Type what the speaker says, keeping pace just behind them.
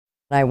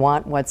I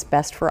want what's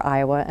best for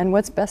Iowa and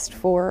what's best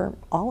for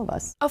all of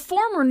us. A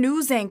former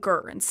news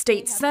anchor and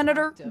state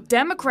senator,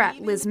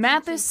 Democrat Liz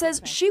Mathis,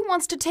 says she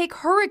wants to take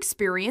her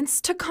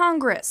experience to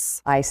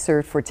Congress. I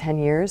served for 10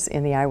 years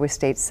in the Iowa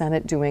State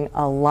Senate doing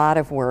a lot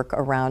of work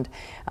around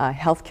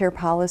healthcare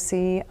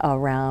policy,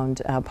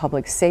 around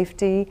public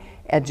safety,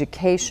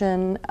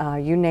 education,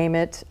 you name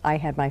it, I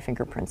had my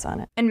fingerprints on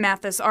it. And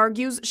Mathis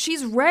argues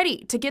she's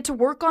ready to get to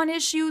work on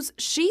issues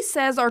she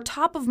says are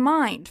top of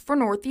mind for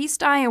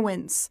Northeast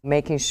Iowans.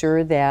 Making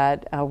sure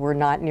that we're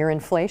not near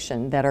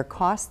inflation, that our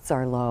costs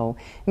are low,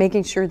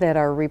 making sure that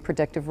our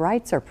reproductive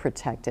rights are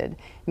protected,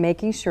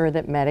 making sure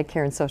that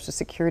Medicare and Social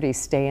Security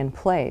stay in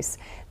place,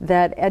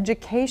 that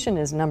education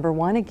is number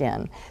one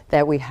again,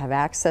 that we have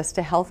access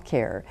to health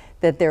care,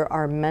 that there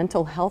are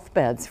mental health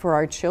beds for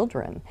our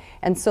children.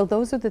 And so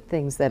those are the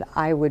things that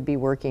I would be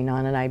working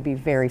on and I'd be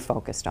very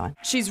focused on.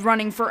 She's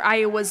running for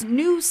Iowa's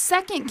new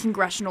 2nd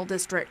congressional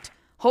district,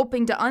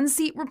 hoping to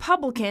unseat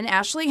Republican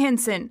Ashley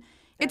Hinson.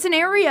 It's an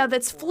area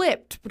that's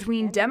flipped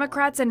between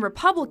Democrats and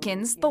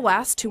Republicans the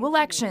last 2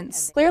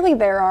 elections. Clearly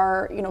there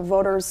are,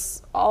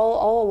 voters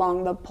all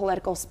along the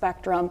political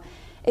spectrum.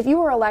 If you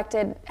were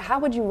elected, how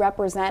would you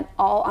represent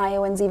all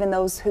Iowans, even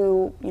those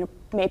who,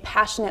 may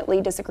passionately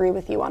disagree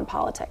with you on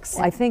politics?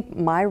 I think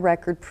my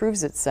record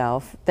proves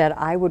itself that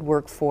I would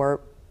work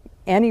for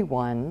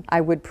anyone. I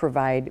would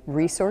provide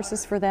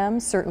resources for them,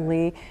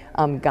 certainly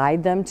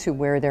guide them to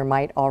where there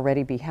might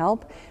already be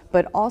help,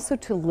 but also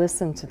to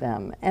listen to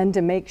them and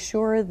to make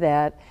sure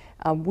that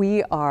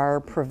we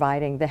are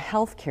providing the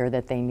health care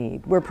that they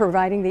need. We're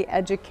providing the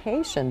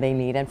education they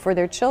need and for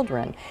their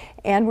children.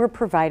 And we're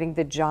providing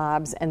the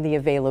jobs and the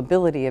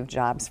availability of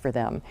jobs for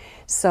them.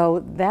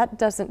 So that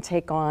doesn't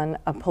take on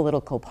a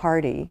political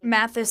party.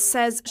 Mathis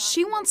says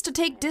she wants to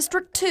take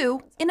District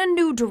 2 in a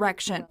new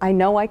direction. I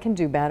know I can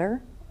do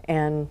better,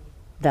 and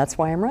that's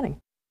why I'm running.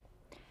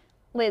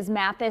 Liz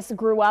Mathis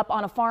grew up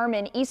on a farm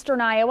in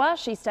eastern Iowa.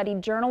 She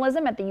studied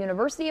journalism at the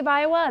University of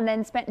Iowa and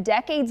then spent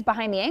decades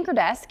behind the anchor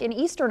desk in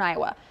eastern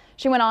Iowa.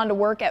 She went on to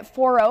work at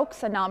Four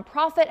Oaks, a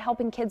nonprofit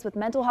helping kids with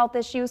mental health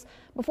issues,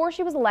 before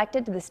she was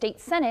elected to the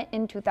state Senate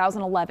in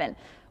 2011.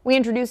 We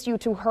introduced you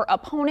to her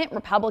opponent,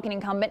 Republican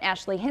incumbent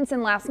Ashley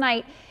Hinson, last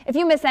night. If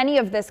you miss any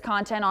of this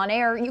content on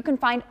air, you can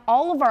find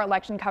all of our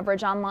election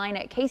coverage online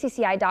at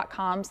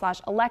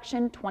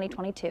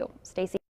kcci.com/election2022. Stacey.